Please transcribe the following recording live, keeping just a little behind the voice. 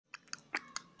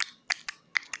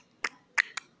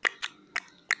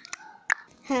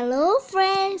Hello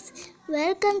friends,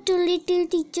 welcome to Little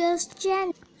Teacher's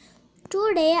channel.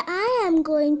 Today I am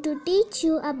going to teach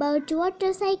you about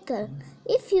water cycle.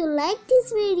 If you like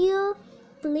this video,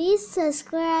 please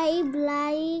subscribe,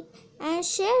 like and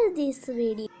share this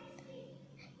video.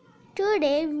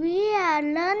 Today we are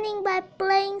learning by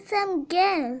playing some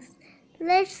games.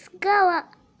 Let's go.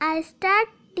 I start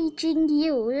teaching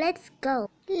you. Let's go.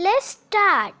 Let's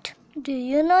start. Do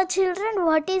you know, children,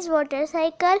 what is water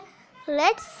cycle?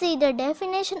 Let's see the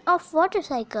definition of water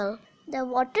cycle. The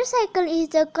water cycle is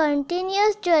the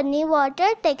continuous journey water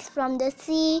takes from the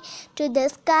sea to the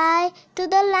sky to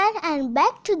the land and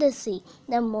back to the sea.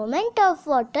 The movement of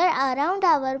water around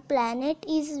our planet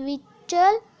is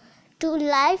vital to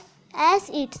life as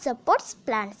it supports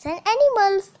plants and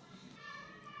animals.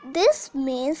 This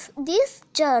means this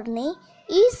journey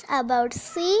is about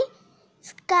sea,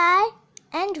 sky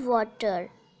and water.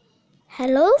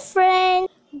 Hello friends,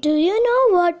 do you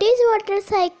know what is water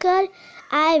cycle?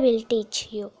 I will teach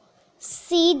you.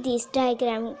 See this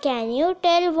diagram. Can you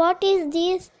tell what is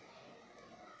this?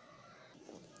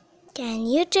 Can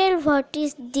you tell what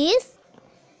is this?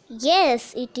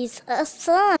 Yes, it is a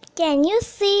sun. Can you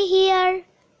see here?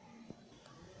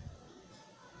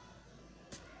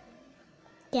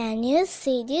 Can you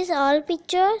see these all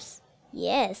pictures?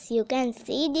 Yes, you can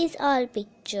see these all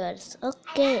pictures.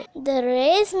 Okay. The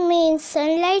rays means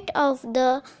sunlight of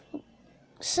the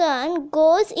sun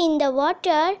goes in the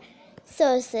water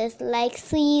sources like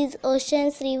seas,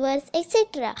 oceans, rivers,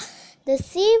 etc. The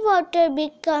sea water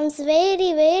becomes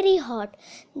very hot.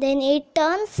 Then it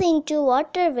turns into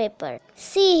water vapor.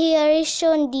 See, here is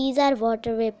shown these are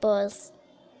water vapors.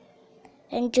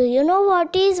 And do you know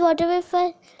what is water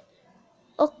vapor?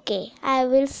 Okay, I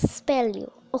will spell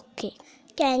you. Okay.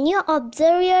 Can you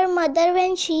observe your mother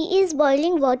when she is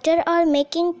boiling water or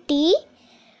making tea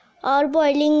or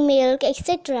boiling milk,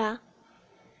 etc.?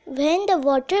 When the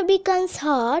water becomes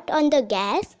hot on the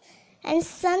gas and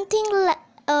something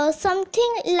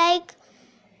like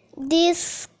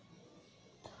this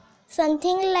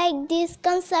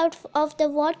comes out of the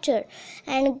water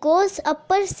and goes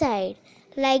upper side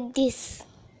like this.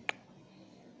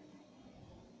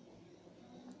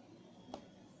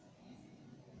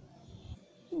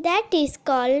 That is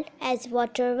called as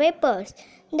water vapors.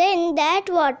 Then that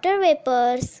water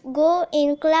vapors go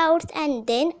in clouds and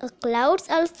then clouds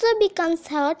also becomes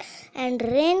hot and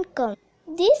rain comes.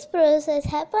 This process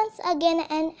happens again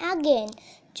and again.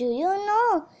 Do you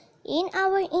know? In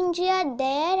our India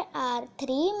there are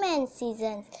 3 main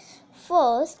seasons.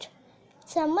 First,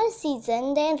 summer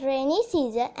season, then rainy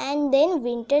season and then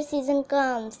winter season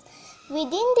comes.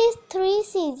 Within these 3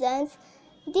 seasons,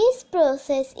 this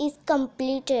process is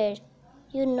completed.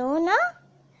 You know now?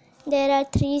 There are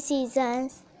 3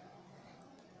 seasons.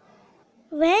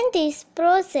 When this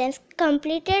process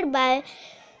completed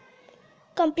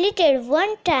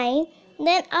one time,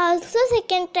 then also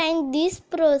second time this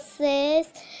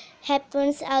process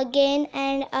happens again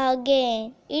and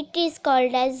again. It is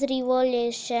called as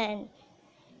revolution.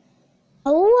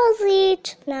 How was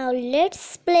it? Now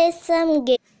let's play some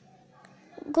game.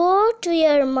 Go to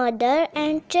your mother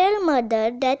and tell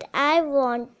mother that I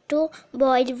want to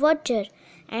boil water.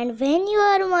 And when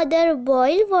your mother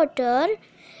boil water,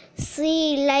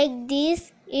 see like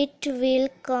this, it will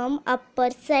come upper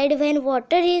side when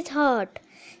water is hot.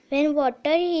 When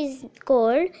water is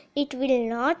cold, it will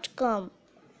not come.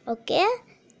 Okay?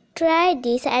 Try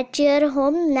this at your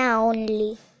home now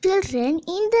only. Children,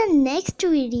 in the next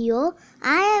video,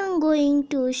 I am going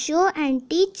to show and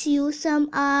teach you some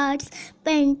arts,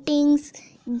 paintings,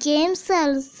 games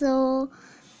also.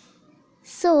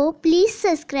 So, please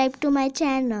subscribe to my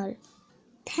channel.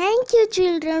 Thank you,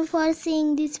 children, for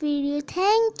seeing this video.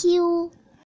 Thank you.